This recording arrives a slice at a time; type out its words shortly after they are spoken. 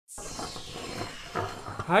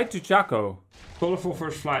Hi to Chaco. Colorful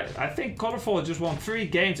versus Fly. I think Colorful just won 3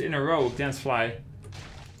 games in a row against Fly.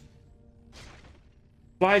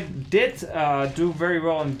 Fly did do very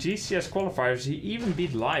well in GCS qualifiers. He even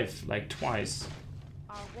beat Live like twice.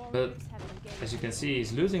 But as you can see,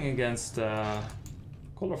 he's losing against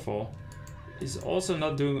Colorful. He's also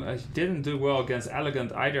not doing. He didn't do well against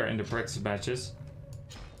Elegant either in the practice matches.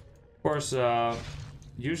 Of course,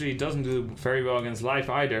 usually he doesn't do very well against Live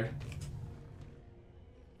either.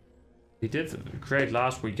 He did great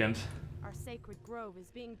last weekend. Our sacred grove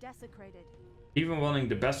is being desecrated. Even winning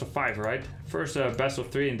the best of 5, right? First best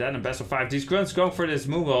of 3 and then a best of 5. These grunts going for this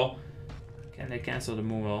moonwall. Can they cancel the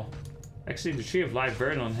moonwall? Actually, the Tree of Life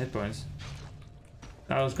very low on hit points.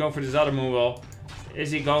 Now let's go for this other moonwall.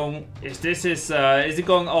 Is he going? Is he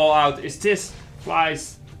going all out? Is this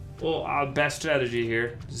Fly's all out best strategy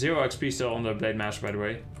here? 0 XP still on the Blade Master, by the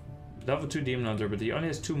way. Level 2 Demon Hunter, but he only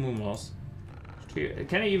has 2 moonwalls.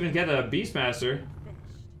 Can he even get a Beastmaster?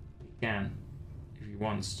 He can, if he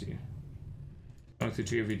wants to. Going to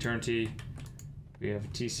Tree of Eternity. We have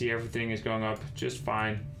TC, everything is going up just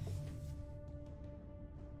fine.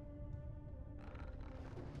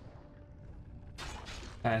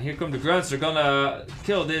 And here come the grunts. They're gonna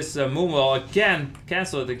kill this moonwall again.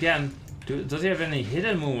 Cancel it again. Does he have any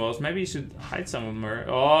hidden moonwalls? Maybe he should hide some of them.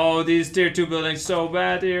 Oh, these tier 2 buildings so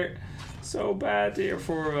bad here. So bad here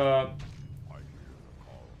for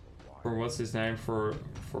what's his name? For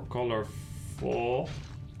Colorful.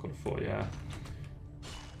 Colorful, yeah.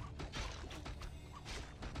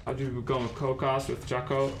 How do we become a co-cast with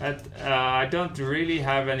Chaco? I don't really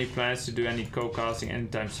have any plans to do any co-casting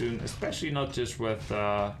anytime soon, especially not just with,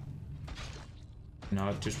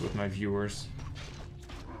 just with my viewers.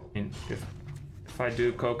 I mean, if I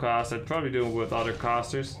do co-cast, I'd probably do it with other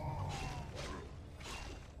casters.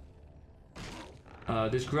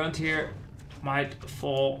 This grunt here might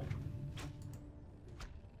fall.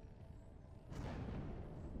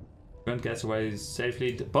 Grunt gets away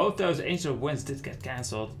safely. Both those Angel of Winds did get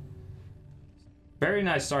cancelled. Very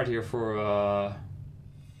nice start here for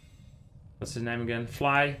what's his name again?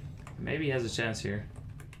 Fly. Maybe he has a chance here.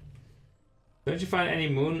 Don't you find any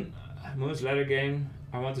Moon's Ladder game?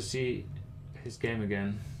 I want to see his game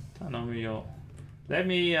again. Let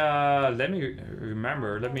me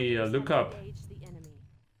remember. Let me look up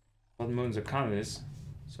what Moon's account is,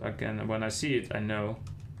 so I can, when I see it, I know.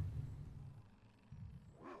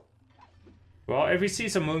 Well, if we see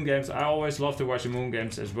some Moon games, I always love to watch the Moon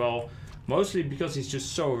games as well. Mostly because he's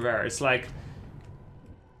just so rare. It's like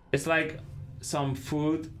some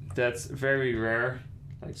that's very rare,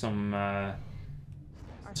 like some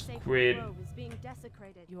squid,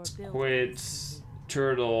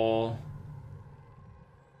 turtle,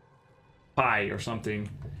 pie or something.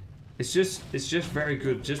 It's just very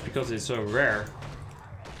good just because it's so rare,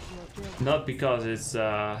 not because it's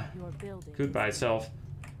good by itself.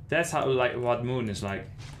 That's how what Moon is like.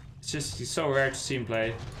 It's just he's so rare to see him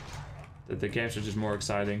play that the games are just more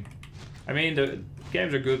exciting. I mean, the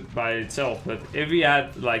games are good by itself, but if we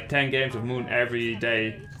had like 10 games of Moon every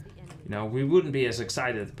day, you know, we wouldn't be as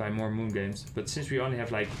excited by more Moon games. But since we only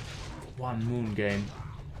have like 1 Moon game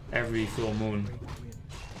every full moon,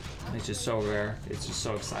 it's just so rare. It's just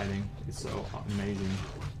so exciting. It's so amazing.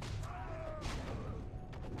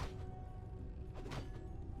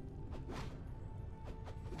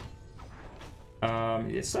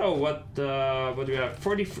 So what do we have?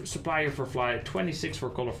 40 supplier for Fly, 26 for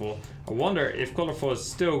Colorful. I wonder if Colorful is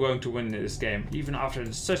still going to win this game, even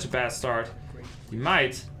after such a bad start. He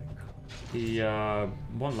might. He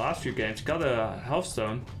won last few games, got a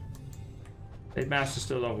Healthstone. Blade Master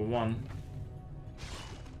still level 1.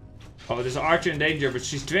 Oh, there's an Archer in danger, but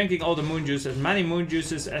she's drinking all the moon juice, as many moon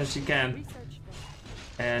juices as she can.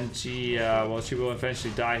 And she, well, she will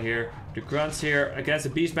eventually die here. The grunts here against the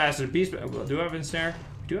Beastmaster. Do I have ensnare?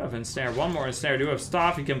 We do have ensnare. One more ensnare. Do we have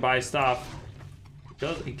staff? He can buy staff.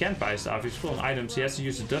 He can't buy staff. He's full on items. He has to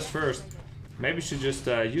use the dust first. Maybe we should just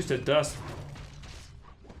use the dust.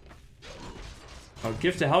 I'll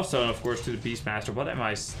give the Healthstone, of course, to the Beastmaster. What am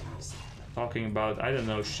I talking about? I don't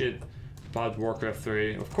know shit about Warcraft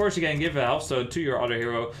 3. Of course, you can give a Healthstone to your other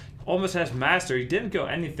hero. Almost has Master. He didn't kill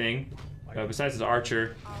anything. Besides the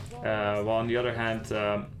Archer, while on the other hand,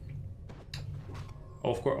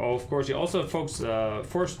 of course, he also forced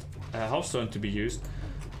Healthstone to be used.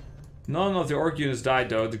 None of the Orc units died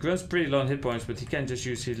though. The Grunt's pretty low on hit points, but he can just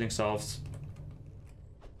use healing salves.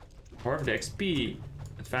 However, the XP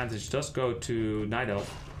advantage does go to Night Elf.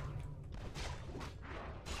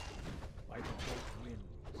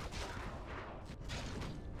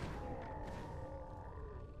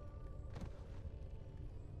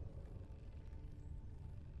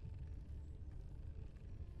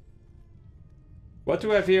 What do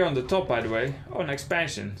we have here on the top, by the way? Oh, an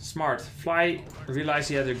expansion. Smart. Fly realized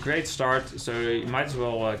he had a great start, so he might as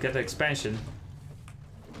well get the expansion.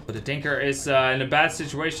 But the Tinker is in a bad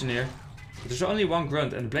situation here. But there's only one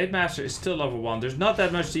grunt, and the Blade Master is still level 1. There's not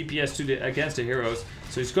that much DPS against the heroes,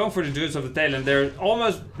 so he's going for the Druids of the Tail, and they're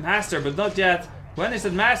almost Master, but not yet. When is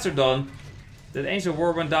that Master done? That Ancient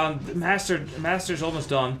War went down. The Master's almost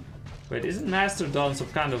done. Wait, isn't Master done some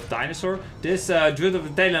kind of dinosaur? This Druid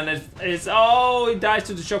of the Tailend is... Oh, he dies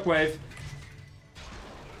to the shockwave.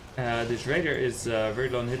 This Raider is very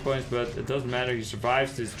low on hit points, but it doesn't matter. He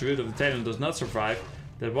survives. This Druid of the Tailend does not survive.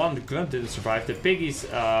 That one, the Grunt, didn't survive. The Piggies...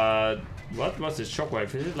 what was this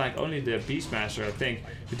shockwave? Is it like only the Beastmaster, I think?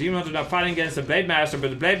 The Demon Hunter now fighting against the Blade Master, but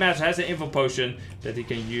the Blade Master has an info potion that he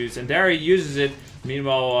can use. And there he uses it.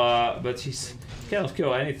 Meanwhile, but he's... cannot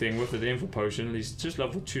kill anything with the info potion. He's just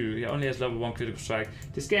level 2. He only has level 1 critical strike.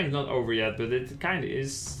 This game is not over yet, but it kind of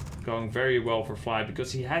is going very well for Fly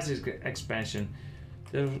because he has his expansion.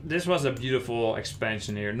 This was a beautiful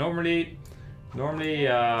expansion here. Normally,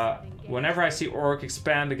 whenever I see Orc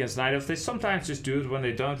expand against Night Elf, they sometimes just do it when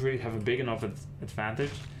they don't really have a big enough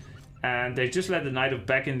advantage, and they just let the Night Elf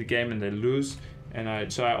back in the game and they lose.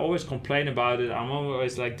 And so I always complain about it. I'm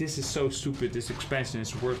always like, this is so stupid. This expansion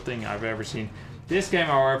is the worst thing I've ever seen. This game,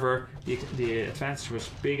 however, the advantage was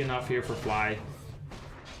big enough here for Fly.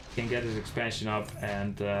 He can get his expansion up,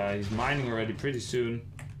 and he's mining already pretty soon.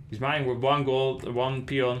 He's mining with 1 gold, 1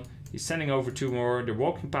 peon. He's sending over 2 more. They're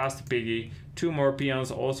walking past the Piggy. 2 more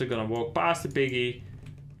peons also gonna walk past the Piggy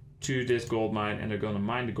to this gold mine, and they're gonna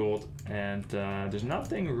mine the gold. And there's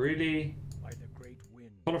nothing really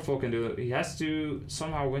Colorful can do. He has to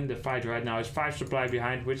somehow win the fight right now. He's 5 supply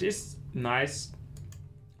behind, which is nice.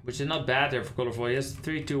 Which is not bad there for Colorful. He has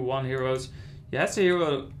 3, 2, 1 heroes. He has the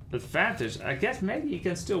hero advantage. I guess maybe he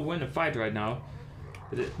can still win a fight right now.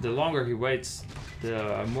 But the longer he waits,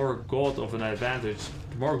 the more gold of an advantage.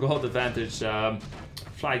 The more gold advantage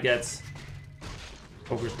Fly gets.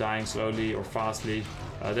 Ogre's dying slowly or fastly.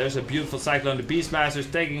 There's a beautiful Cyclone. The Beastmaster's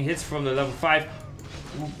taking hits from the level 5.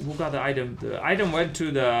 Who got the item? The item went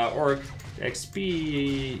to the Orc. The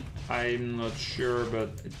XP, I'm not sure, but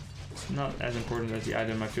it's not as important as the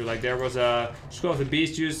item. I feel like there was a Scroll of the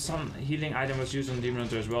Beast used. Some healing item was used on Demon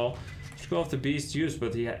Hunter as well. Scroll of the Beast used,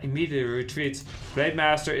 but he immediately retreats. Blade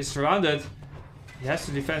Master is surrounded. He has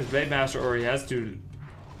to defend his Blade Master, or he has to,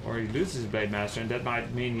 or he loses his Blade Master, and that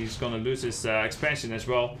might mean he's gonna lose his expansion as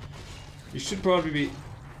well. You should probably be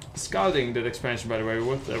scouting that expansion, by the way,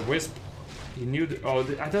 with a Wisp. He knew.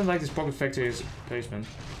 I don't like this Pocket Factory's placement.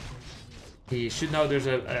 He should know there's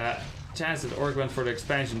a chance that Orc went for the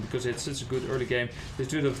expansion because it's such a good early game. This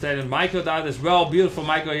dude of Talent, Maiko died as well. Beautiful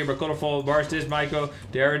Maiko here by Colorful. Where's this Maiko?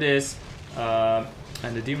 There it is.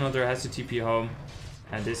 And the Demon Hunter has to TP home.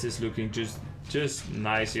 And this is looking just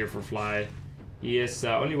nice here for Fly. He is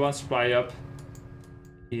only 1 supply up.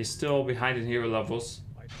 He is still behind in hero levels.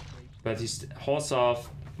 But he holds off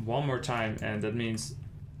 1 more time, and that means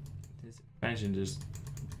this expansion just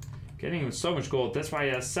getting him so much gold. That's why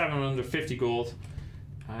he has 750 gold.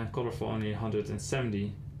 And Colorful only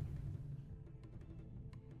 170.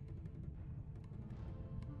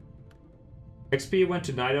 XP went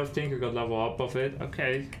to Night Elf. Tinker got level up of it.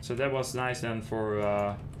 Okay, so that was nice then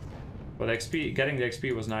for but XP, getting the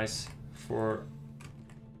XP was nice for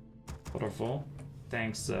Colorful.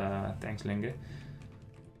 Thanks, thanks Linge.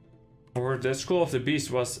 Or the Scroll of the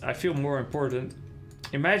Beast was, I feel, more important.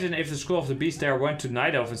 Imagine if the Scroll of the Beast there went to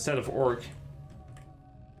Night Elf instead of Orc.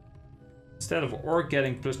 Instead of Orc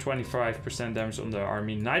getting plus 25% damage on the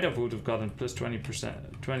army, Night Elf would have gotten plus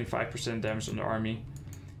 25% damage on the army.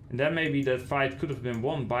 And then maybe that fight could have been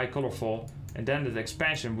won by Colorful. And then that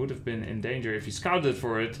expansion would have been in danger if he scouted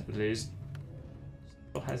for it, at least.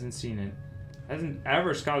 Still hasn't seen it. Hasn't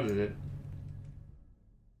ever scouted it.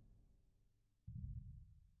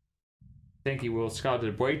 I think he will scout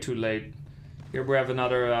it way too late. Here we have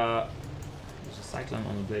another there's a Cyclone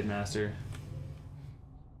on the Blade Master.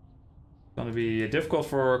 It's gonna be difficult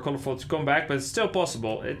for Colorful to come back, but it's still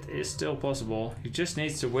possible. It is still possible. He just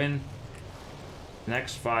needs to win the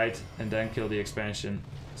next fight and then kill the expansion.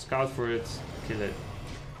 Scout for it, kill it.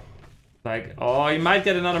 Like, oh, he might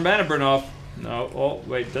get another mana burn off. No, oh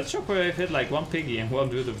wait, that shockwave hit like 1 piggy and 1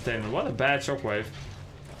 dude of Tamer. What a bad shockwave.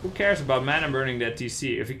 Who cares about mana burning that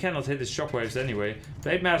TC if he cannot hit his shockwaves anyway?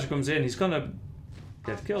 Blade Master comes in, he's gonna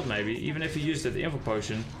get killed maybe, even if he used that info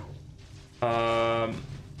potion.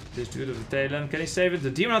 This dude of the Talon, can he save it? The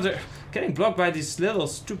Demon Hunter getting blocked by these little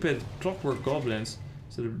stupid clockwork goblins.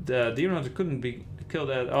 So the Demon Hunter couldn't be killed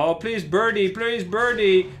at. Oh, please birdie, please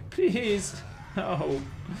birdie, please. No.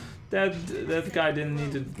 That guy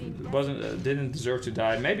didn't deserve to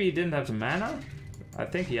die. Maybe he didn't have the mana. I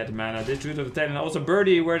think he had the mana. This Druid of the Talon. Also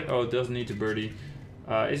birdie. Where? Oh, doesn't need to birdie.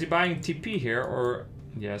 Is he buying TP here or?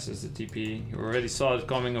 Yes, it's the TP. You already saw it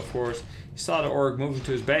coming, of course. He saw the orc moving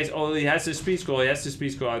to his base. Oh, he has the speed scroll. He has the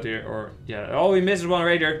speed scroll out here. Or yeah. Oh, he misses one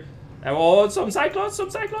raider. And oh, some cyclones. Some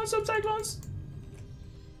cyclones. Some cyclones.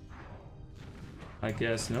 I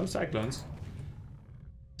guess no cyclones.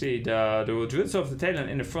 See, the Druids of the Talon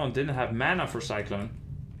in the front didn't have mana for Cyclone.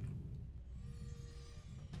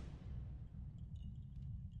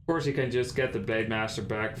 Of course, he can just get the Blade Master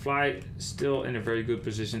back. Fly still in a very good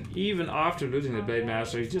position. Even after losing the Blade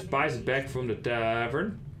Master, he just buys it back from the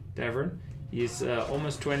tavern. He's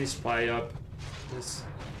almost 20 supply up. His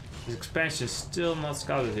expansion is still not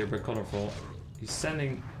scouted here by Colorful. He's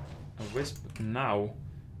sending a Wisp now.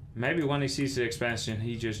 Maybe when he sees the expansion,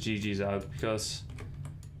 he just GG's out because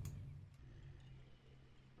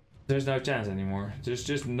there's no chance anymore. There's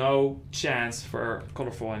just no chance for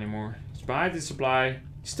Colorful anymore. He's behind the supply.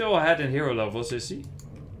 He's still ahead in hero levels, is he?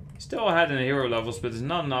 He's still ahead in the hero levels, but it's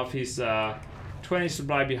not enough. He's 20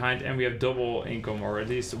 supply behind and we have double income, or at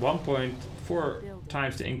least 1.4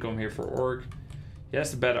 times the income here for Orc. He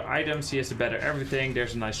has the better items, he has the better everything.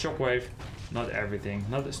 There's a nice shockwave. Not everything.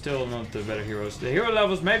 Still not the better heroes. The hero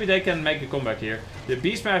levels, maybe they can make a comeback here. The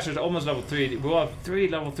Beastmaster is almost level 3. We'll have 3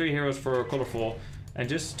 level 3 heroes for Colorful. And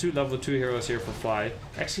just 2 level 2 heroes here for Fly.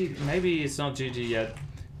 Actually, maybe it's not GG yet.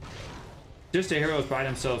 Just the heroes by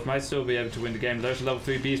themselves might still be able to win the game. There's a level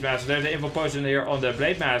 3 Beastmaster. There's the info potion here on the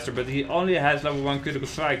Blade Master, but he only has level 1 critical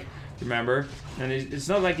strike, remember? And it's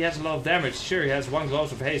not like he has a lot of damage. Sure, he has 1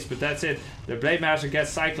 gloves of haste, but that's it. The Blade Master gets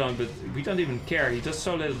Cyclone, but we don't even care. He does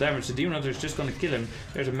so little damage. The Demon Hunter is just gonna kill him.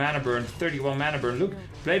 There's a mana burn, 31 mana burn. Look,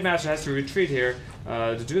 Blade Master has to retreat here.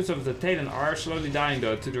 The Druids of the Talon are slowly dying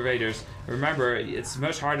though to the Raiders. Remember, it's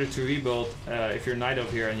much harder to rebuild if you're Night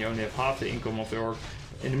Elf here and you only have half the income of the Orc.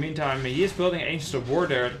 In the meantime, he is building Ancients of War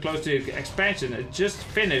there, close to the expansion. It just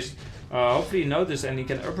finished. Hopefully he noticed and he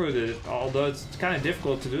can uproot it, although it's kind of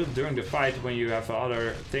difficult to do during the fight when you have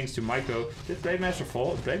other things to micro. Did Blade Master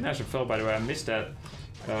fall? Blade Master fell, by the way, I missed that.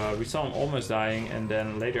 We saw him almost dying and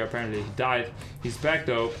then later apparently he died. He's back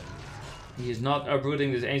though. He is not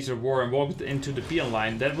uprooting this Ancient of War and walked into the peon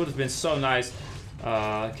line. That would have been so nice,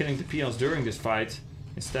 killing the peons during this fight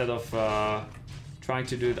instead of trying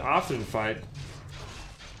to do it after the fight.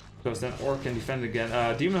 Because then Orc can defend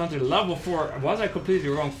again. Demon Hunter level 4. Was I completely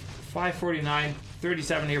wrong? 549,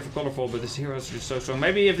 37 here for Colorful, but this hero is just so strong.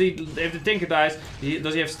 Maybe if the Tinker dies,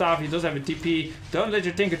 does he have staff? He does have a TP. Don't let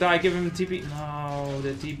your Tinker die. Give him a TP. No,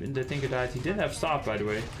 the Tinker died. He did have staff, by the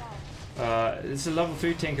way. It's a level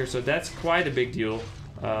 3 Tinker, so that's quite a big deal.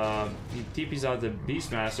 He TPs out the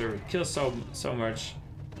Beastmaster. Kills so much.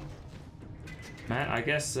 Man, I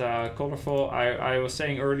guess Colorful. I was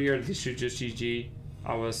saying earlier that he should just GG.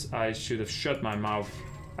 I should have shut my mouth.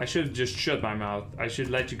 I should have just shut my mouth. I should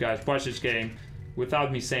let you guys watch this game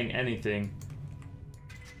without me saying anything.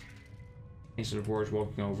 Ancient of War is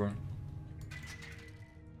walking over.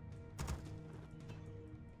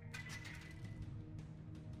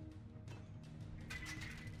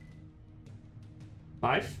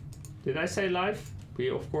 Live? Did I say live?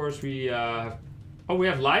 Of course we have... Oh, we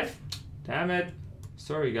have live? Damn it.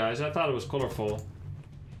 Sorry guys, I thought it was Colorful.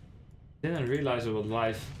 Didn't realize it was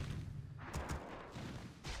live.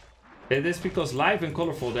 It is because live and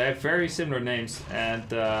Colorful, they have very similar names,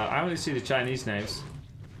 and I only see the Chinese names.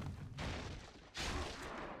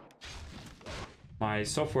 My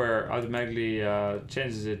software automatically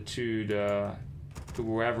changes it to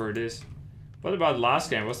whoever it is. What about last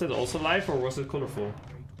game? Was that also live or was it Colorful?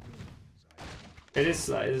 It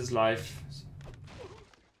is live.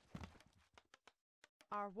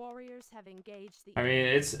 Our warriors have engaged the... I mean,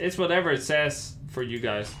 it's whatever it says for you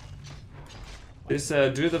guys. This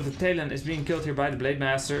Druid of the Talon is being killed here by the Blade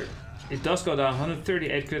Master. It does go down,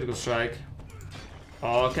 138 critical strike.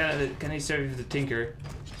 Oh, can he save the Tinker?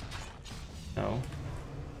 No.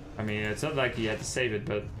 I mean, it's not like he had to save it,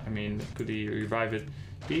 but I mean, could he revive it?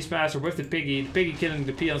 Beastmaster with the Piggy killing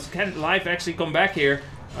the peons. Can life actually come back here?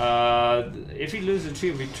 If he loses the Tree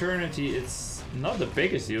of Eternity, it's not the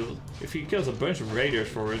biggest deal. If he kills a bunch of raiders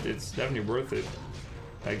for it, it's definitely worth it.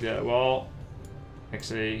 Like that. Well,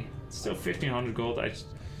 actually, it's still 1500 gold.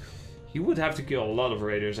 He would have to kill a lot of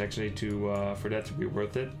raiders actually to for that to be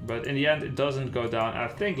worth it. But in the end, it doesn't go down. I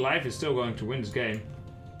think Life is still going to win this game.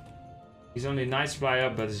 He's only 9 supply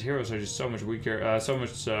up, but his heroes are just so much weaker. So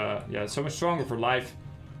much stronger for Life.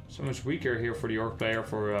 So much weaker here for the Orc player,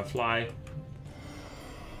 for Fly.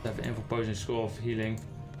 Have an info potion, School of Healing.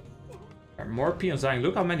 There are more peons dying.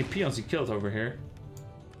 Look how many peons he killed over here.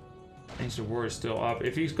 Ancient War is still up.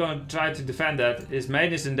 If he's going to try to defend that, his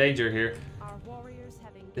main is in danger here. Our warriors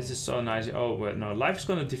have engaged. This is so nice. Oh, wait, no. Life is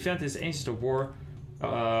going to defend his Ancient of War.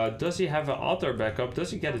 Does he have an altar backup?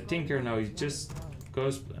 Does he get a Tinker? No, he just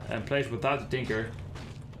goes and plays without the Tinker.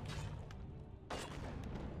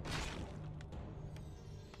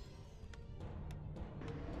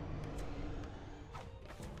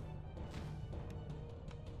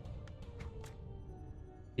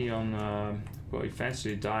 Leon will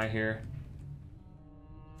eventually die here.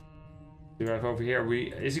 We have over here.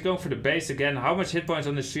 Is he going for the base again? How much hit points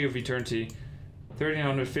on the Tree of Eternity?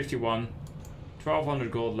 1351. 1200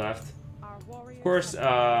 gold left. Of course,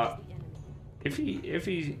 if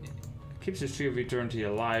he keeps his Tree of Eternity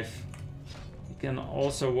alive, he can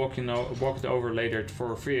also walk it over later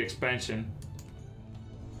for a free expansion.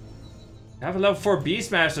 I have a level 4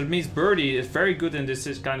 Beastmaster. That means Birdie is very good in this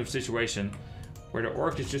kind of situation, where the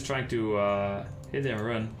Orc is just trying to hit and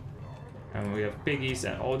run. And we have piggies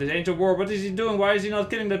and oh, this Angel War. What is he doing? Why is he not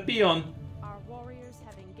killing that peon? Our warriors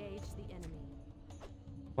have engaged the enemy.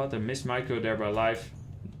 What a miss micro there by Life.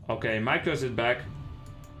 Okay, Micros is back.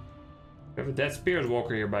 We have a dead Spirit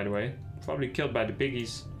Walker here, by the way. Probably killed by the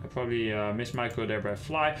piggies. I probably missed Micro there by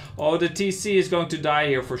Fly. Oh, the TC is going to die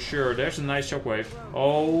here for sure. There's a nice shockwave.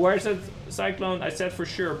 Oh, where's that Cyclone? I said for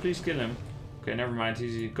sure, please kill him. Okay, never mind.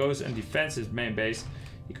 He goes and defends his main base.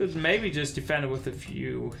 He could maybe just defend it with a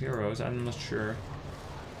few heroes. I'm not sure.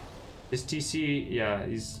 His TC, yeah,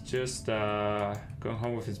 he's just going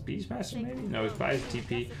home with his Beastmaster maybe? No, he's by his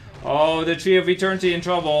TP. Oh, the Tree of Eternity in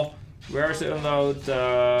trouble. Where's the unload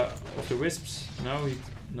of the Wisps? No,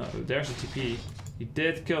 there's a TP. He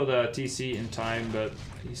did kill the TC in time, but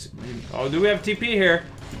oh, do we have a TP here?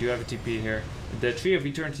 We do have a TP here. The Tree of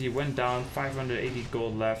Eternity went down, 580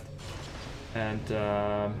 gold left. And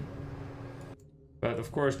but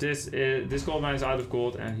of course this gold mine is out of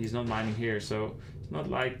gold and he's not mining here, so it's not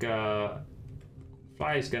like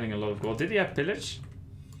Fly is getting a lot of gold. Did he have pillage?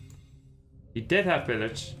 He did have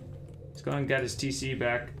pillage. He's going to get his TC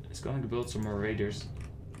back. He's going to build some more raiders.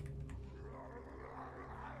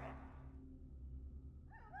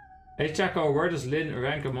 Hey Chaco, where does Lin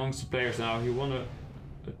rank amongst the players now? He won a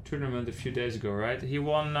tournament a few days ago, right? He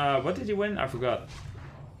won, what did he win? I forgot.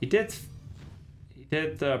 He did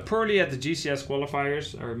poorly at the GCS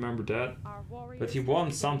qualifiers, I remember that. But he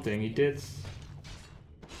won something, he did.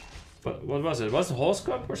 But what was it? Was it Halls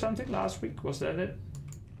Cup or something last week? Was that it?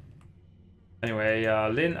 Anyway,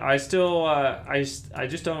 Lin, I still, I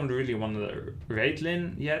just don't really want to rate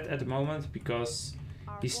Lin yet at the moment, because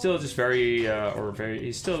he's still just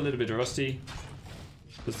he's still a little bit rusty.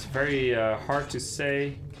 It's very hard to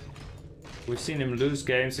say. We've seen him lose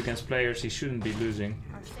games against players he shouldn't be losing.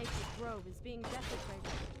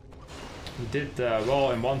 He did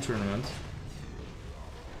well in one tournament.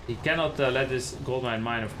 He cannot let this gold mine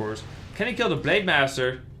mine, of course. Can he kill the Blade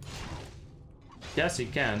Master? Yes, he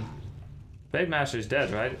can. Blade Master is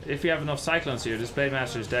dead, right? If you have enough Cyclones here, this Blade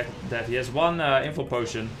Master is dead. He has one info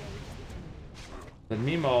potion. But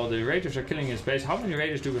meanwhile, the Raiders are killing his base. How many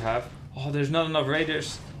Raiders do we have? Oh, there's not enough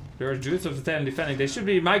Raiders. There are Druids of the Ten defending. They should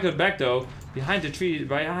be microed back though. Behind the tree,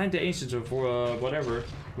 behind the Ancients of whatever.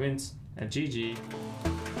 Wins. And GG.